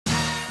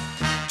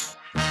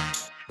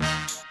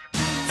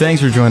Thanks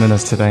for joining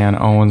us today on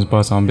Owens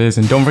Buzz On Biz.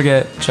 And don't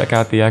forget, check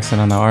out the Accent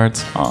on the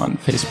Arts on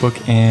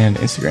Facebook and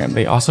Instagram.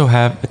 They also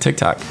have a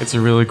TikTok. It's a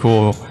really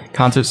cool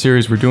concert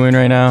series we're doing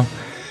right now.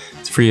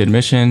 It's free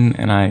admission,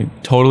 and I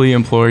totally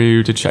implore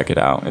you to check it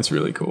out. It's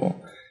really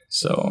cool.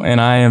 So, and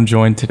I am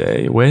joined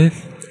today with...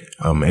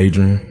 I'm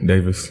Adrian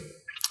Davis.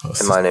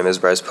 And my name is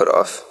Bryce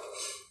Putoff.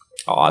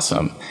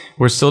 Awesome.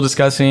 We're still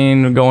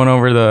discussing, going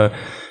over the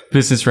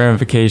business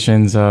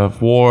ramifications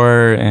of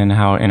war and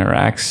how it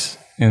interacts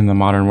in the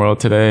modern world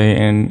today,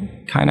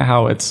 and kind of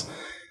how it's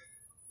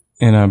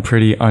in a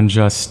pretty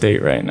unjust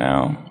state right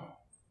now.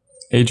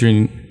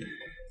 Adrian,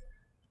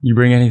 you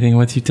bring anything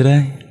with you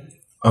today?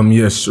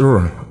 Yeah,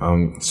 sure.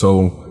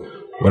 So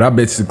what I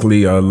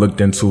basically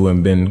looked into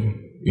and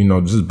been,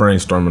 just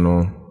brainstorming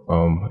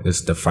on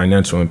is the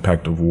financial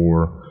impact of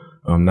war.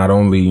 Not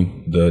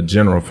only the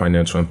general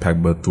financial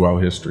impact, but throughout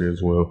history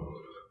as well.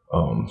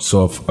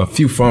 So a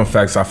few fun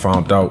facts I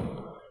found out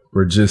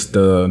were just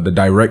the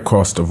direct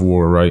cost of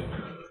war, right?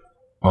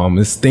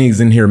 There's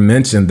things in here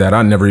mentioned that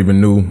I never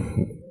even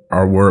knew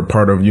were a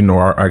part of,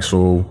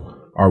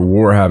 our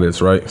war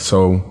habits, right?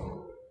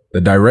 So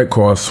the direct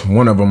costs,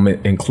 one of them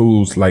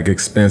includes like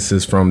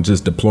expenses from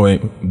just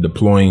deploying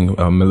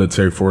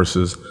military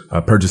forces,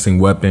 purchasing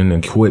weapon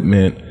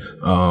equipment,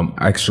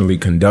 actually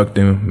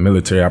conducting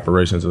military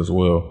operations as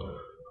well,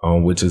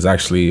 which is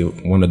actually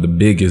one of the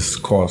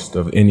biggest costs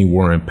of any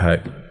war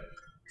impact.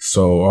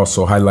 So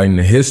also highlighting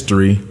the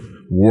history,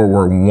 World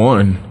War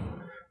I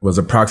was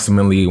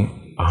approximately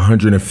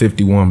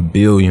 $151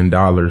 billion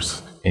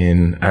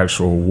in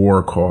actual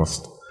war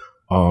cost,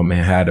 and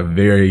had a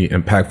very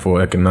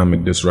impactful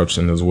economic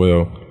disruption as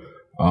well,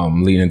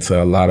 leading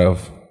to a lot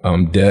of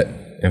debt,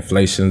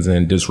 inflations,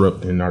 and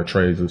disrupting our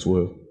trades as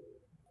well.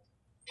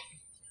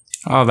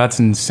 Oh, that's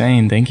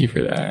insane. Thank you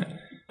for that.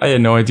 I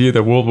had no idea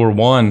that World War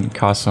I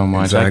cost so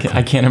much. Exactly.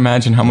 I can't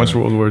imagine how much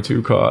World War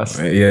II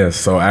cost. Yeah,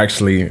 so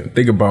actually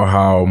think about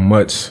how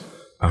much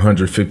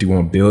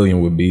 151 billion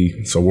would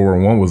be. So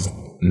World War I was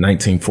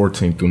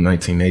 1914 through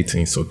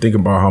 1918. So think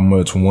about how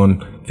much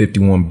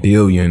 151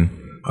 billion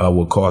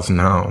will cost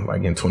now,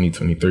 like in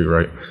 2023,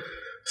 right?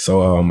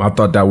 So I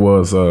thought that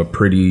was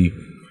pretty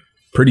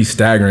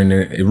staggering.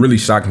 It really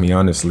shocked me,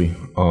 honestly.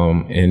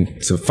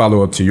 And to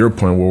follow up to your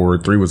point,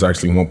 World War III was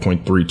actually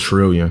 1.3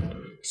 trillion.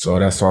 So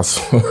that's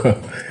also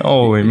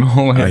holy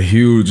moly, a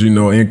huge,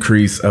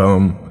 increase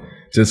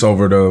just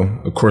over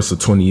the course of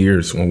 20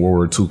 years when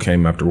World War II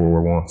came after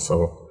World War I.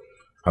 So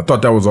I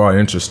thought that was all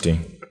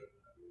interesting.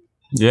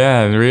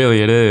 Yeah,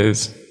 really, it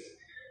is.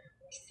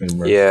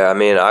 Yeah, I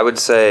mean, I would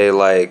say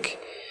like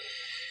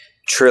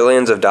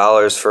trillions of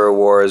dollars for a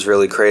war is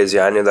really crazy.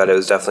 I knew that it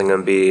was definitely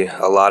going to be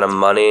a lot of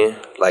money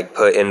like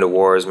put into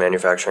wars,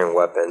 manufacturing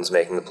weapons,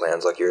 making the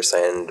plans, like you were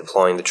saying,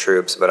 deploying the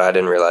troops, but I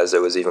didn't realize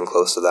it was even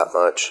close to that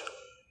much.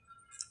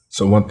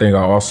 So one thing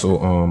I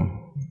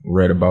also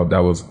read about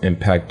that was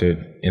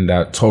impacted in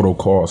that total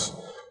cost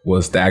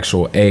was the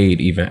actual aid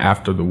even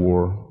after the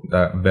war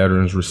that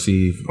veterans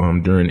receive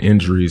during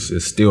injuries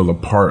is still a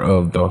part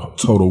of the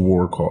total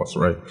war cost,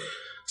 right?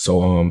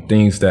 So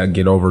things that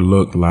get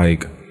overlooked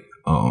like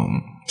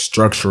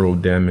structural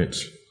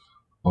damage,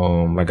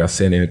 like I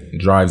said, it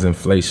drives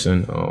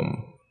inflation,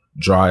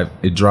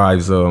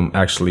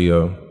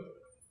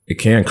 it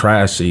can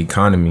crash the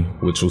economy,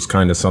 which was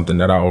kind of something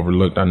that I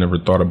overlooked. I never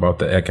thought about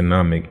the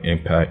economic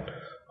impact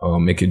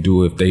it could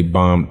do if they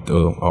bombed the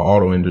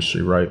auto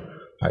industry, right?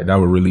 Like that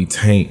would really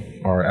taint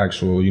our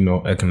actual,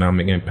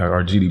 economic impact,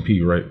 our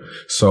GDP, right?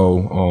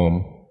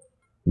 So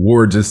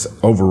war just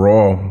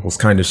overall was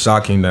kind of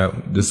shocking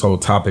that this whole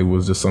topic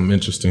was just something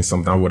interesting,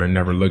 something I would have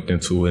never looked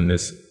into, and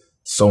it's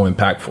so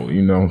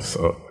impactful,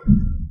 so.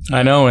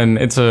 I know, and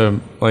it's a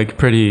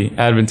pretty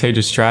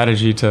advantageous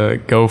strategy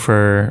to go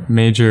for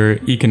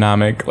major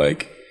economic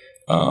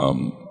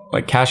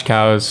cash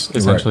cows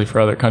essentially, right,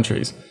 for other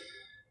countries.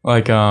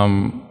 Like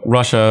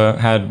Russia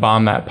had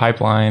bombed that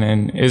pipeline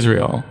in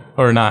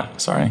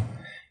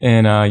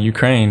in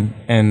Ukraine,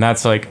 and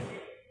that's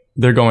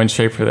they're going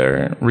straight for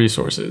their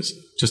resources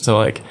just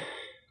to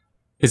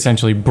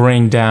essentially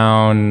bring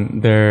down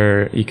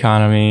their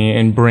economy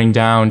and bring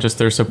down just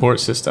their support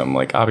system.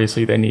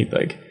 Obviously they need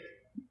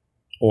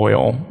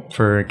oil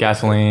for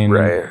gasoline.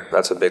 Right.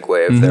 That's a big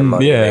way of their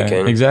money making.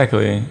 Yeah,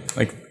 exactly.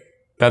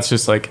 That's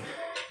just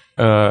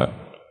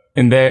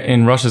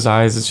in Russia's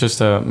eyes, it's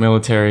just a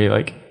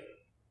military,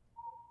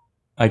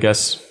 I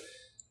guess,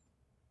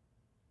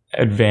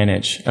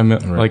 advantage,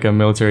 right, a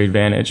military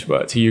advantage.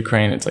 But to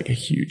Ukraine, it's a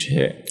huge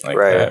hit.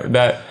 Right.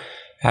 That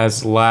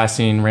has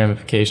lasting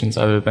ramifications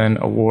other than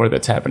a war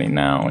that's happening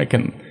now. It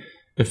can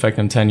affect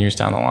them 10 years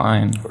down the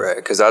line. Right,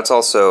 because that's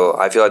also,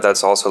 I feel like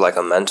that's also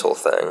a mental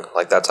thing.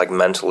 That's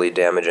mentally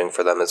damaging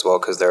for them as well,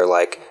 because they're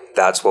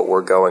that's what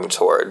we're going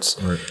towards.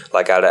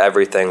 Right. Out of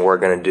everything we're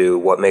going to do,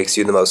 what makes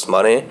you the most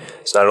money.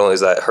 So not only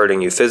is that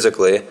hurting you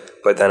physically,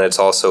 but then it's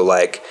also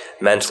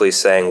mentally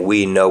saying,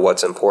 we know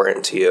what's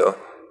important to you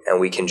and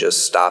we can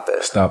just stop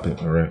it. Stop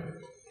it, all right.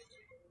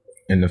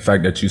 And the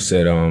fact that you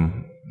said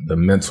the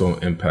mental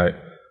impact,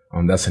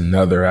 that's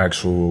another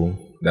actual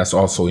that's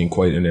also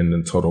equated in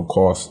the total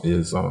cost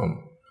is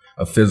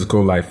a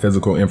physical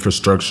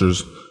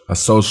infrastructures, a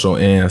social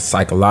and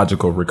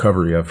psychological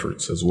recovery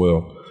efforts as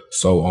well.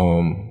 So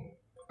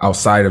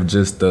outside of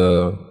just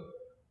the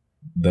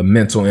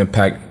mental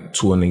impact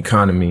to an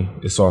economy,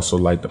 it's also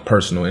like the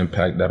personal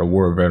impact that a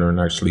war veteran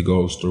actually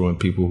goes through, and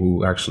people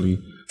who actually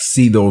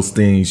see those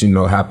things,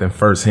 happen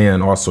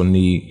firsthand also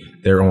need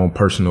their own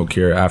personal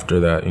care after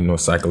that,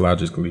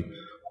 psychologically,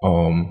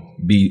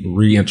 be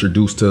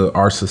reintroduced to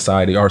our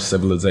society, our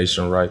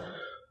civilization, right?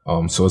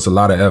 So it's a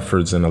lot of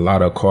efforts and a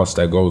lot of cost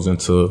that goes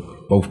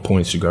into both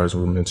points you guys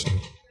were mentioning.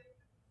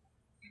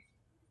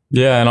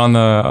 Yeah, and on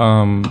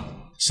the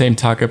same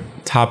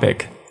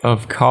topic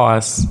of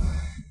costs,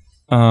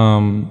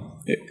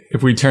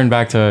 if we turn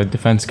back to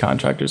defense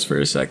contractors for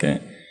a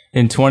second,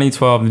 in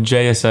 2012, the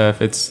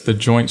JSF, it's the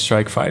Joint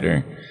Strike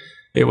Fighter,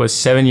 it was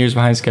 7 years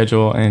behind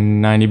schedule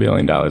and $90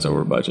 billion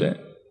over budget.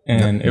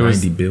 And it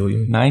was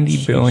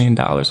 $90 billion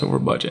over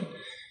budget.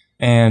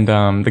 And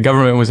the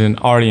government was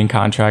already in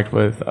contract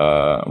with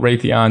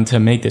Raytheon to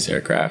make this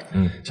aircraft.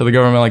 So the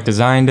government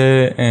designed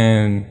it,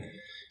 and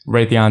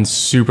Raytheon's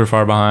super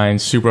far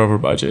behind, super over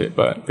budget,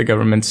 but the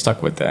government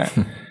stuck with that.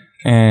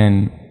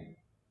 And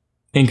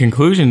in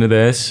conclusion to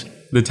this,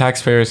 the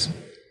taxpayers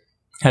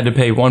had to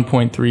pay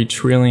 $1.3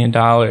 trillion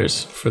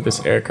for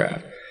this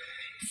aircraft.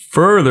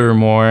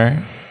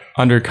 Furthermore,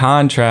 under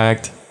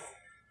contract,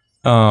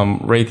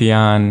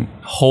 Raytheon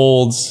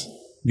holds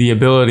the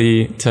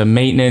ability to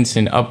maintenance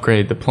and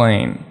upgrade the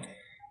plane.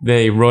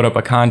 They wrote up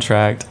a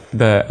contract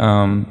that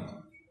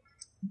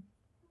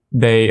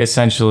they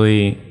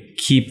essentially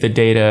keep the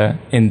data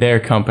in their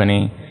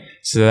company,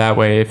 so that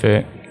way if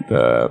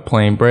the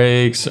plane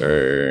breaks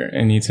or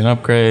it needs an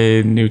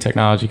upgrade, new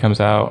technology comes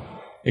out,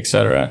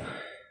 etc.,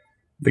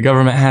 the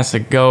government has to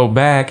go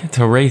back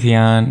to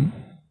Raytheon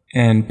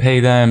and pay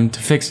them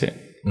to fix it,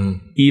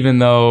 even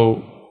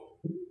though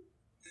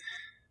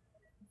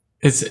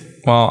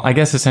I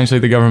guess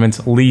essentially the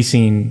government's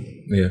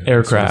leasing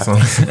aircraft.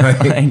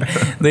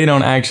 They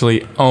don't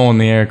actually own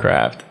the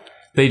aircraft.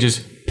 They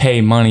just pay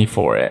money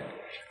for it.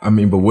 I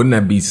mean, but wouldn't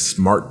that be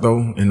smart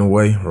though, in a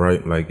way,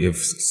 right? Like if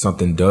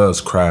something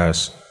does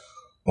crash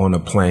on a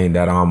plane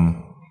that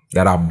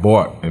I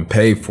bought and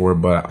paid for,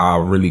 but I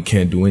really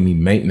can't do any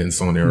maintenance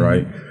on it,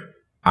 right?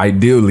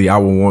 Ideally, I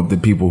would want the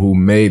people who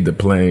made the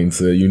plane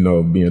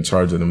to, be in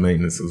charge of the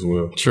maintenance as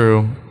well.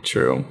 True.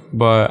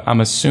 But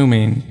I'm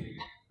assuming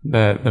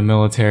that the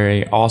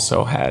military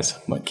also has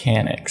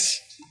mechanics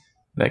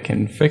that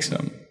can fix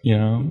them,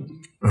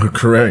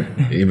 Correct.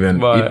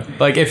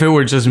 But if it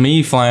were just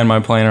me flying my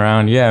plane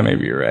around, yeah,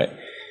 maybe you're right.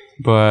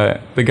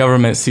 But the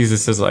government sees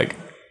this as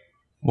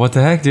what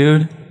the heck,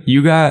 dude?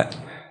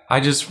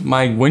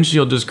 My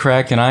windshield just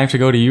cracked and I have to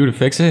go to you to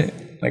fix it?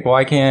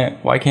 Why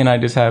can't I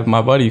just have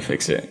my buddy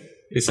fix it,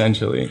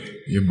 essentially?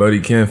 Your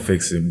buddy can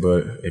fix it,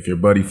 but if your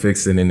buddy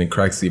fixes it and it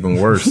cracks even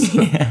worse,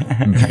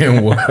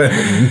 then what?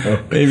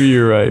 Maybe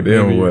you're right.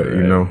 Then what?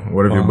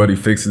 What if your buddy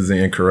fixes it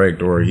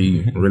incorrect, or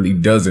he really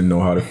doesn't know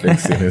how to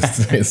fix it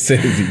and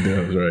says he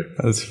does, right?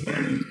 That's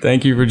funny.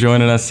 Thank you for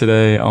joining us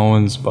today,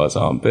 Owens Buzz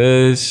On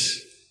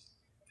Biz.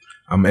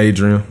 I'm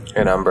Adrian.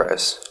 And I'm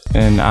Bryce.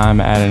 And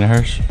I'm Adam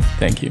Hirsch.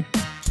 Thank you.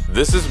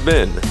 This has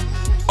been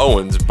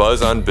Owens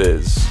Buzz On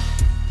Biz,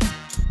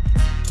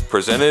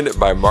 presented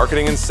by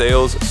Marketing and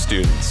Sales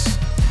students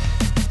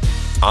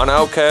on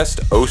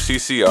Outcast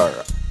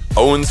OCCR,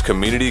 Owens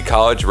Community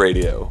College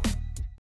Radio.